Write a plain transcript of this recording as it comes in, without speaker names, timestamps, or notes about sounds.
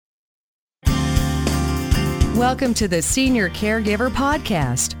Welcome to the Senior Caregiver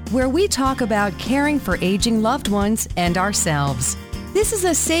podcast, where we talk about caring for aging loved ones and ourselves. This is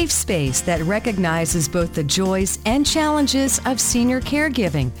a safe space that recognizes both the joys and challenges of senior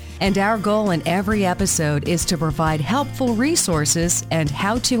caregiving, and our goal in every episode is to provide helpful resources and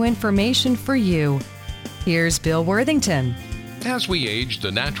how-to information for you. Here's Bill Worthington. As we age,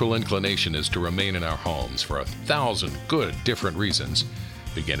 the natural inclination is to remain in our homes for 1,000 good different reasons,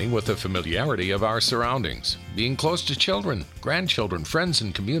 beginning with the familiarity of our surroundings, being close to children, grandchildren, friends,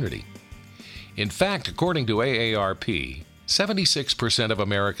 and community. In fact, according to AARP, 76% of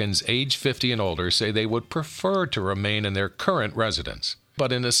Americans age 50 and older say they would prefer to remain in their current residence.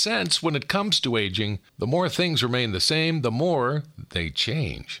 But in a sense, when it comes to aging, the more things remain the same, the more they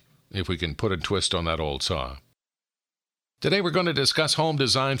change, if we can put a twist on that old saw. Today we're going to discuss home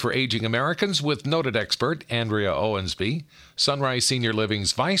design for aging Americans with noted expert Andrea Owensby, Sunrise Senior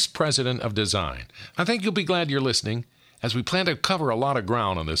Living's Vice President of Design. I think you'll be glad you're listening, as we plan to cover a lot of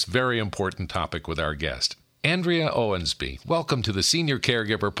ground on this very important topic with our guest. Andrea Owensby, welcome to the Senior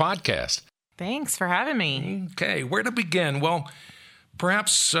Caregiver podcast. Thanks for having me. Okay, where to begin? Well,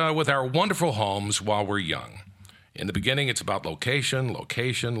 perhaps with our wonderful homes while we're young. In the beginning, it's about location,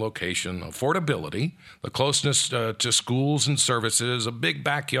 affordability, the closeness to schools and services, a big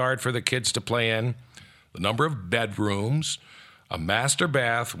backyard for the kids to play in, the number of bedrooms, a master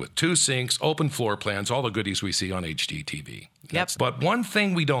bath with 2 sinks, open floor plans, all the goodies we see on HGTV. Yep. But one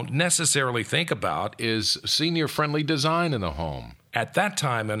thing we don't necessarily think about is senior-friendly design in the home at that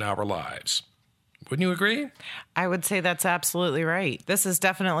time in our lives. Wouldn't you agree? I would say that's absolutely right. This is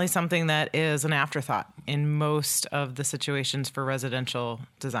definitely something that is an afterthought in most of the situations for residential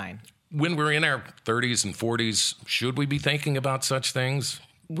design. When we're in our 30s and 40s, should we be thinking about such things?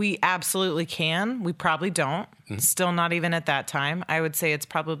 We absolutely can. We probably don't. Still not even at that time. I would say it's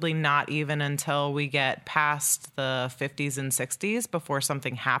probably not even until we get past the 50s and 60s before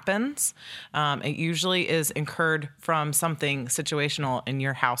something happens. It usually is incurred from something situational in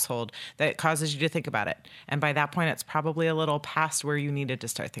your household that causes you to think about it. And by that point, it's probably a little past where you needed to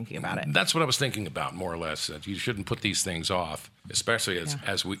start thinking about it. That's what I was thinking about, more or less, that you shouldn't put these things off, especially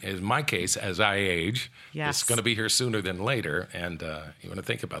as in my case, as I age. Yes. It's going to be here sooner than later, and you want to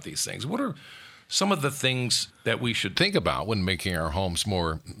think about these things. What are some of the things that we should think about when making our homes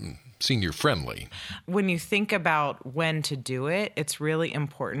more senior-friendly? When you think about when to do it, it's really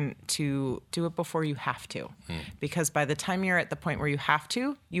important to do it before you have to. Because by the time you're at the point where you have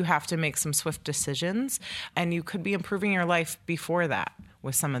to make some swift decisions, and you could be improving your life before that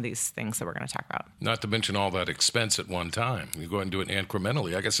with some of these things that we're going to talk about. Not to mention all that expense at one time. You go and do it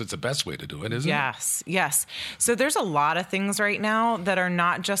incrementally. I guess it's the best way to do it, isn't it? Yes. So there's a lot of things right now that are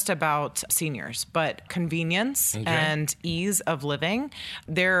not just about seniors, but convenience and ease of living.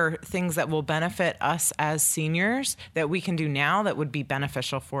 There are things that will benefit us as seniors that we can do now that would be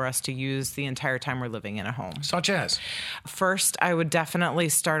beneficial for us to use the entire time we're living in a home. Such as? First, I would definitely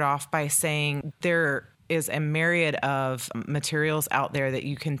start off by saying there is a myriad of materials out there that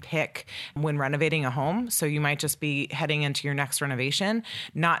you can pick when renovating a home. So you might just be heading into your next renovation,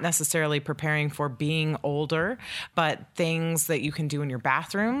 not necessarily preparing for being older, but things that you can do in your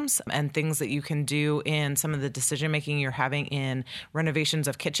bathrooms and things that you can do in some of the decision-making you're having in renovations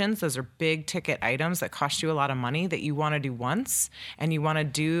of kitchens. Those are big ticket items that cost you a lot of money that you want to do once and you want to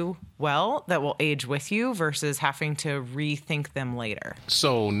do well that will age with you versus having to rethink them later.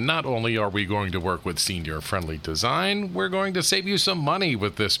 So not only are we going to work with senior-friendly design, we're going to save you some money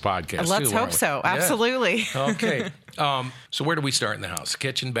with this podcast. Let's hope so. Yeah. Absolutely. Okay. So where do we start in the house?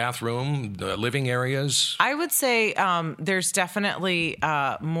 Kitchen, bathroom, living areas? I would say there's definitely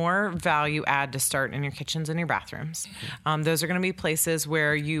more value add to start in your kitchens and your bathrooms. Those are going to be places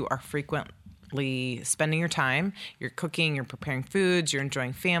where you are frequently spending your time, you're cooking, you're preparing foods, you're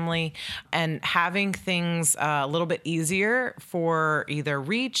enjoying family, and having things a little bit easier for either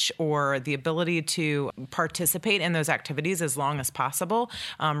reach or the ability to participate in those activities as long as possible,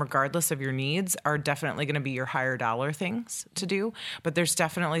 regardless of your needs, are definitely going to be your higher dollar things to do. But there's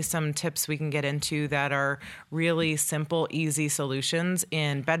definitely some tips we can get into that are really simple, easy solutions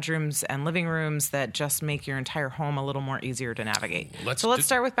in bedrooms and living rooms that just make your entire home a little more easier to navigate. Let's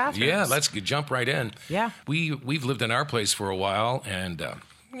start with bathrooms. Yeah, let's jump right in. Yeah. We've lived in our place for a while, and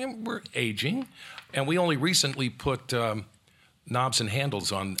we're aging, and we only recently put knobs and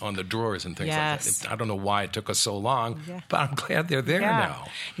handles on the drawers and things Yes. like that. I don't know why it took us so long, but I'm glad they're there now.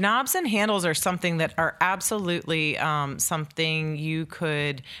 Knobs and handles are something that are absolutely something you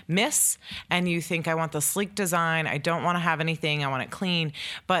could miss, and you think, I want the sleek design. I don't want to have anything. I want it clean.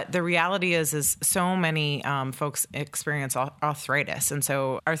 But the reality is so many folks experience arthritis. And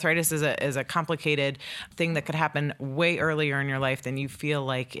so arthritis is a complicated thing that could happen way earlier in your life than you feel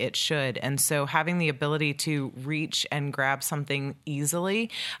like it should. And so having the ability to reach and grab something easily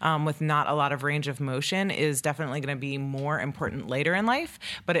with not a lot of range of motion is definitely going to be more important later in life,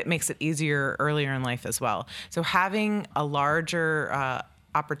 but it makes it easier earlier in life as well. So having a larger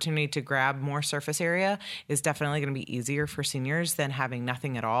opportunity to grab more surface area is definitely going to be easier for seniors than having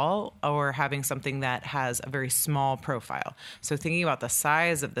nothing at all or having something that has a very small profile. So thinking about the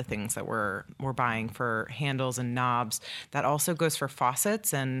size of the things that we're buying for handles and knobs, that also goes for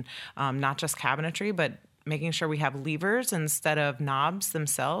faucets and not just cabinetry, but making sure we have levers instead of knobs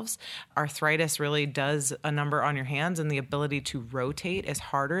themselves. Arthritis really does a number on your hands, and the ability to rotate is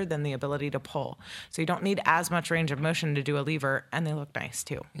harder than the ability to pull. So you don't need as much range of motion to do a lever, and they look nice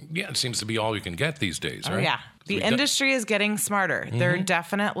too. Yeah, it seems to be all you can get these days, right? Oh, yeah. The industry is getting smarter. Mm-hmm. They're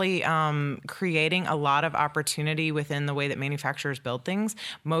definitely creating a lot of opportunity within the way that manufacturers build things.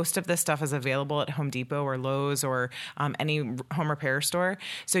 Most of this stuff is available at Home Depot or Lowe's or any home repair store.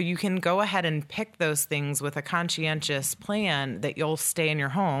 So you can go ahead and pick those things with a conscientious plan that you'll stay in your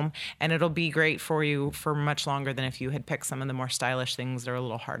home, and it'll be great for you for much longer than if you had picked some of the more stylish things that are a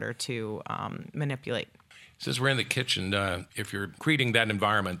little harder to manipulate. Since we're in the kitchen, if you're creating that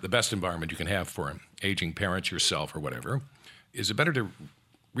environment, the best environment you can have for aging parents, yourself, or whatever, is it better to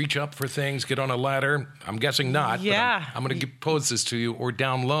reach up for things, get on a ladder? I'm guessing not. Yeah. But I'm going to pose this to you, or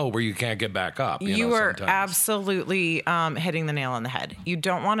down low where you can't get back up. You are absolutely hitting the nail on the head. You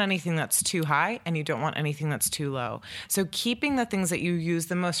don't want anything that's too high, and you don't want anything that's too low. So keeping the things that you use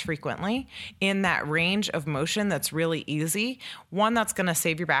the most frequently in that range of motion that's really easy, one, that's going to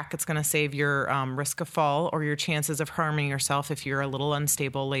save your back. It's going to save your risk of fall or your chances of harming yourself if you're a little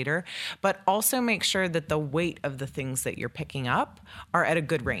unstable later. But also make sure that the weight of the things that you're picking up are at a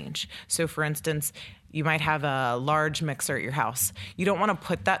good range. So for instance, you might have a large mixer at your house. You don't want to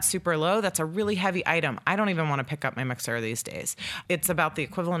put that super low. That's a really heavy item. I don't even want to pick up my mixer these days. It's about the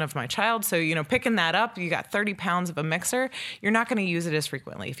equivalent of my child. So, picking that up, you got 30 pounds of a mixer. You're not going to use it as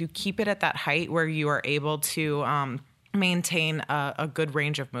frequently. If you keep it at that height where you are able to maintain a good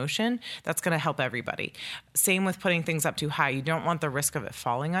range of motion, that's going to help everybody. Same with putting things up too high. You don't want the risk of it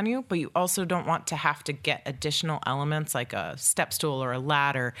falling on you, but you also don't want to have to get additional elements like a step stool or a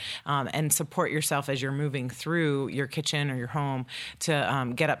ladder and support yourself as you're moving through your kitchen or your home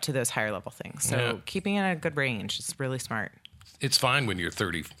to get up to those higher level things. So keeping it at a good range is really smart. It's fine when you're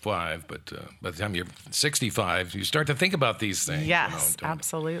 35, but by the time you're 65, you start to think about these things. Yes,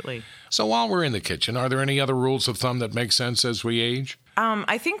 absolutely. So while we're in the kitchen, are there any other rules of thumb that make sense as we age?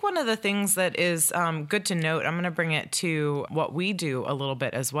 I think one of the things that is good to note, I'm going to bring it to what we do a little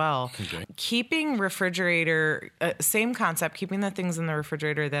bit as well. Okay. Keeping refrigerator, same concept, keeping the things in the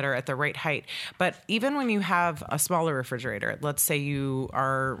refrigerator that are at the right height. But even when you have a smaller refrigerator, let's say you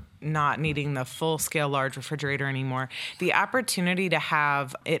are not needing the full-scale large refrigerator anymore, the opportunity to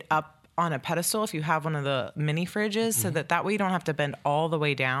have it up on a pedestal if you have one of the mini fridges, so that way you don't have to bend all the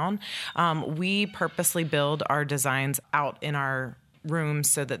way down. We purposely build our designs out in our rooms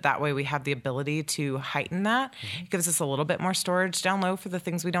so that way we have the ability to heighten that. It gives us a little bit more storage down low for the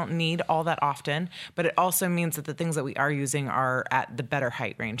things we don't need all that often, but it also means that the things that we are using are at the better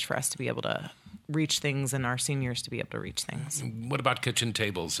height range for us to be able to reach things and our seniors to be able to reach things. What about kitchen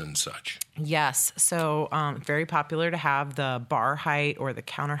tables and such? Yes. So very popular to have the bar height or the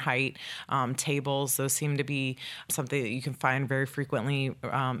counter height tables. Those seem to be something that you can find very frequently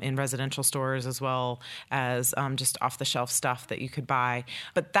in residential stores as well as just off-the-shelf stuff that you could buy.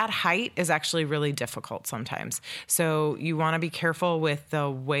 But that height is actually really difficult sometimes. So you want to be careful with the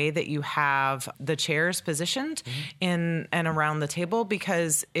way that you have the chairs positioned in and around the table,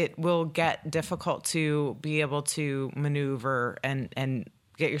 because it will get difficult to be able to maneuver and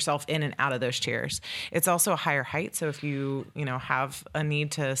get yourself in and out of those chairs. It's also a higher height, so if you have a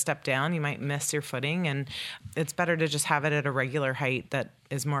need to step down, you might miss your footing, and it's better to just have it at a regular height that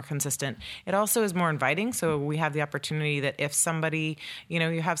is more consistent. It also is more inviting, so we have the opportunity that if somebody,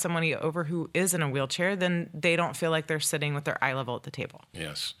 you have somebody over who is in a wheelchair, then they don't feel like they're sitting with their eye level at the table.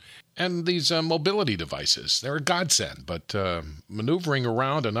 Yes. And these mobility devices, they're a godsend, but maneuvering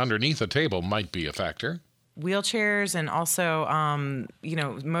around and underneath a table might be a factor. wheelchairs and also,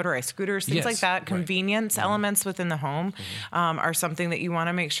 motorized scooters, things like that, convenience elements within the home are something that you want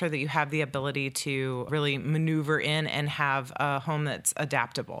to make sure that you have the ability to really maneuver in and have a home that's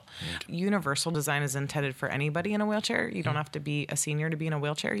adaptable. Universal design is intended for anybody in a wheelchair. You don't have to be a senior to be in a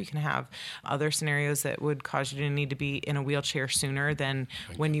wheelchair. You can have other scenarios that would cause you to need to be in a wheelchair sooner than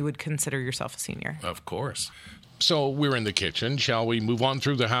when you would consider yourself a senior. Of course. So we're in the kitchen. Shall we move on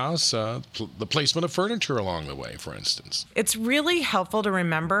through the house? The placement of furniture along the way, for instance. It's really helpful to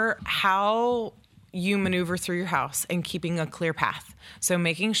remember how you maneuver through your house and keeping a clear path. So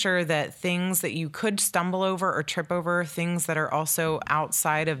making sure that things that you could stumble over or trip over, things that are also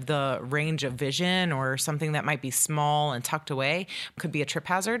outside of the range of vision or something that might be small and tucked away, could be a trip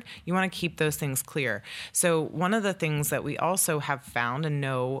hazard. You want to keep those things clear. So one of the things that we also have found and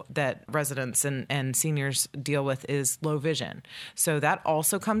know that residents and seniors deal with is low vision. So that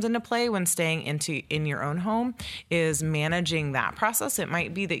also comes into play when staying in your own home, is managing that process. It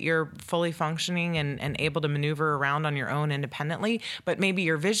might be that you're fully functioning and able to maneuver around on your own independently, but maybe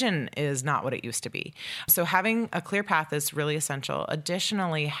your vision is not what it used to be. So having a clear path is really essential.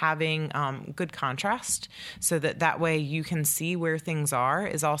 Additionally, having good contrast so that way you can see where things are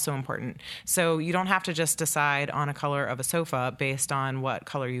is also important. So you don't have to just decide on a color of a sofa based on what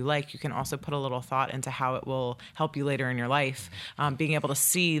color you like. You can also put a little thought into how it will help you later in your life. Being able to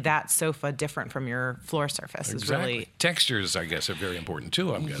see that sofa different from your floor surface is really... Textures, I guess, are very important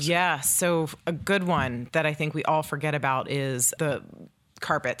too, I'm guessing. Yeah, so a good one that I think we all forget about is the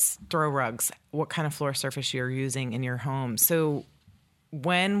carpets, throw rugs, what kind of floor surface you're using in your home. So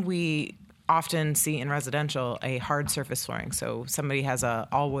when we often see in residential a hard surface flooring, so somebody has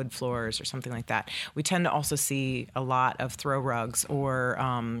all wood floors or something like that, we tend to also see a lot of throw rugs or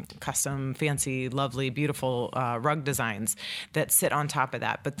custom, fancy, lovely, beautiful rug designs that sit on top of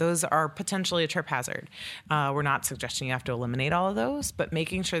that. But those are potentially a trip hazard. We're not suggesting you have to eliminate all of those, but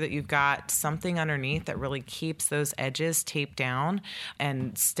making sure that you've got something underneath that really keeps those edges taped down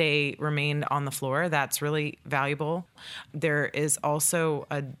and remain on the floor, that's really valuable. There is also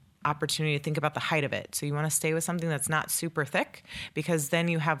a opportunity to think about the height of it. So you want to stay with something that's not super thick, because then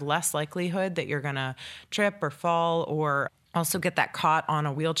you have less likelihood that you're going to trip or fall or also get that caught on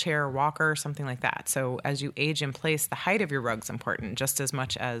a wheelchair or walker or something like that. So as you age in place, the height of your rug's important just as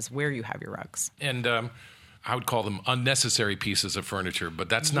much as where you have your rugs. And I would call them unnecessary pieces of furniture, but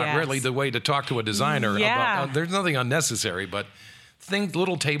that's not really the way to talk to a designer about. There's nothing unnecessary, but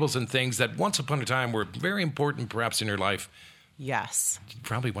little tables and things that once upon a time were very important perhaps in your life. Yes. You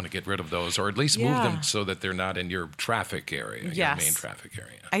probably want to get rid of those, or at least move them so that they're not in your traffic area, your main traffic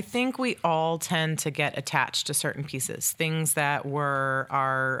area. I think we all tend to get attached to certain pieces, things that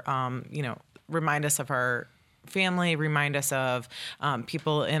remind us of our family, remind us of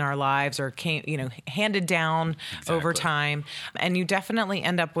people in our lives or handed down over time. And you definitely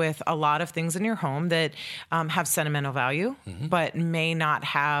end up with a lot of things in your home that have sentimental value, but may not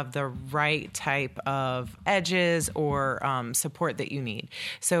have the right type of edges or support that you need.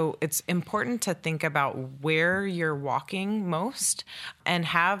 So it's important to think about where you're walking most and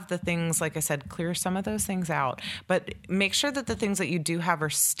have the things, like I said, clear some of those things out, but make sure that the things that you do have are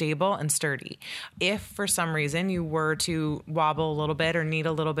stable and sturdy. If for some reason you were to wobble a little bit or need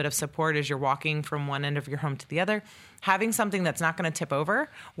a little bit of support as you're walking from one end of your home to the other, having something that's not going to tip over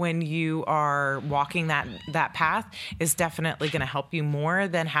when you are walking that path is definitely going to help you more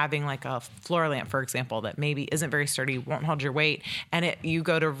than having like a floor lamp, for example, that maybe isn't very sturdy, won't hold your weight, and you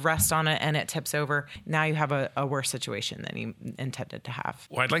go to rest on it and it tips over. Now you have a worse situation than you intended to have.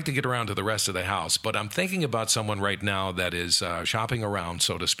 Well, I'd like to get around to the rest of the house, but I'm thinking about someone right now that is shopping around,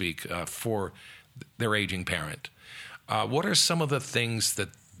 so to speak, for their aging parent. What are some of the things that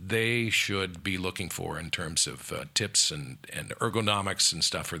they should be looking for in terms of tips and ergonomics and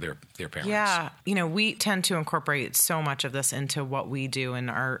stuff for their parents? Yeah. We tend to incorporate so much of this into what we do, and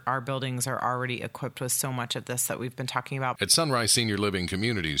our buildings are already equipped with so much of this that we've been talking about. At Sunrise Senior Living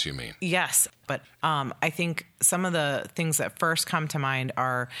Communities, you mean? Yes. But I think some of the things that first come to mind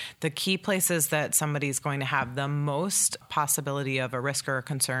are the key places that somebody's going to have the most possibility of a risk or a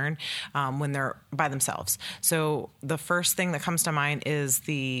concern when they're by themselves. So the first thing that comes to mind is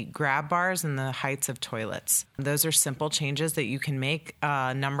the grab bars and the heights of toilets. Those are simple changes that you can make.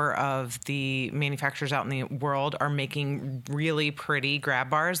 A number of the manufacturers out in the world are making really pretty grab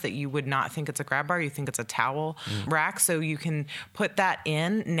bars that you would not think it's a grab bar. You think it's a towel rack. So you can put that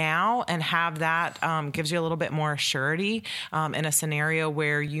in now and have that gives you a little bit more surety in a scenario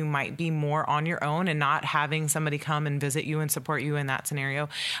where you might be more on your own and not having somebody come and visit you and support you in that scenario.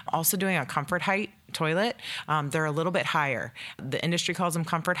 Also doing a comfort height toilet. They're a little bit higher. The industry calls them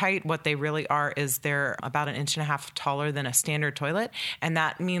comfort height. What they really are is they're about 1.5 inches taller than a standard toilet. And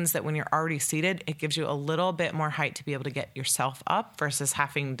that means that when you're already seated, it gives you a little bit more height to be able to get yourself up versus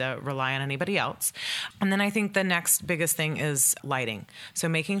having to rely on anybody else. And then I think the next biggest thing is lighting. So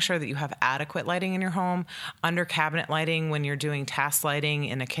making sure that you have adequate lighting in your home. Under cabinet lighting when you're doing task lighting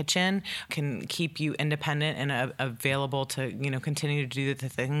in a kitchen can keep you independent and available to, continue to do the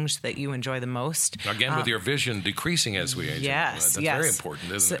things that you enjoy the most. Again, with your vision decreasing as we age. Yes. That's very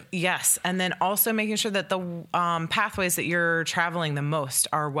important, isn't it? Yes. And then also making sure that the pathways that you're traveling the most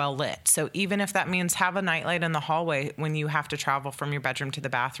are well lit. So even if that means have a nightlight in the hallway when you have to travel from your bedroom to the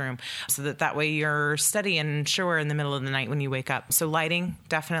bathroom, so that way you're steady and sure in the middle of the night when you wake up. So lighting,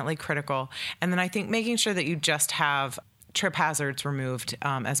 definitely critical. And then I think making sure that you just have trip hazards removed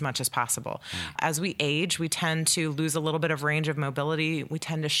as much as possible. As we age, we tend to lose a little bit of range of mobility. We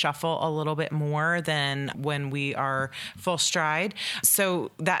tend to shuffle a little bit more than when we are full stride.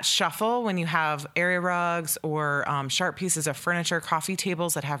 So that shuffle, when you have area rugs or sharp pieces of furniture, coffee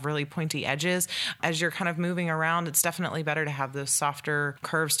tables that have really pointy edges, as you're kind of moving around, it's definitely better to have those softer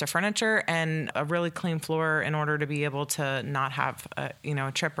curves to furniture and a really clean floor in order to be able to not have a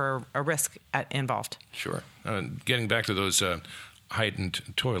trip or a risk involved. Sure. Getting back to those heightened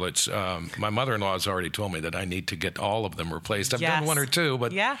toilets, my mother-in-law has already told me that I need to get all of them replaced. I've done one or two,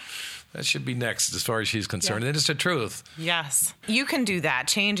 but that should be next as far as she's concerned. And it's the truth. Yes. You can do that.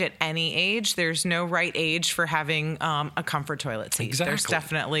 Change at any age. There's no right age for having a comfort toilet seat. Exactly. There's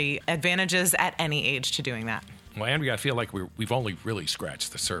definitely advantages at any age to doing that. Well, Andrea, I feel like we've only really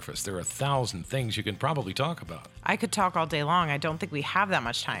scratched the surface. There are 1,000 things you can probably talk about. I could talk all day long. I don't think we have that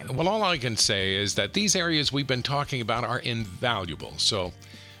much time. Well, all I can say is that these areas we've been talking about are invaluable. So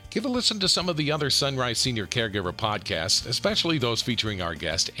give a listen to some of the other Sunrise Senior Caregiver podcasts, especially those featuring our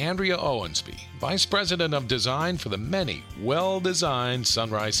guest, Andrea Owensby, Vice President of Design for the many well-designed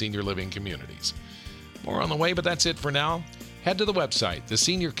Sunrise Senior Living communities. More on the way, but that's it for now. Head to the website,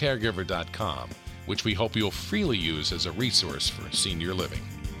 theseniorcaregiver.com, which we hope you'll freely use as a resource for senior living.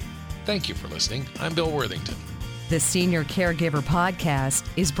 Thank you for listening. I'm Bill Worthington. The Senior Caregiver Podcast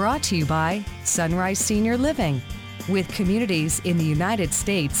is brought to you by Sunrise Senior Living. With communities in the United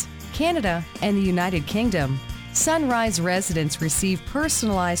States, Canada, and the United Kingdom, Sunrise residents receive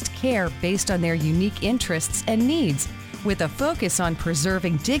personalized care based on their unique interests and needs, with a focus on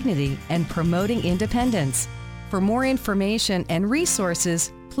preserving dignity and promoting independence. For more information and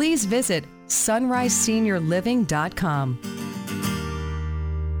resources, please visit sunriseseniorliving.com.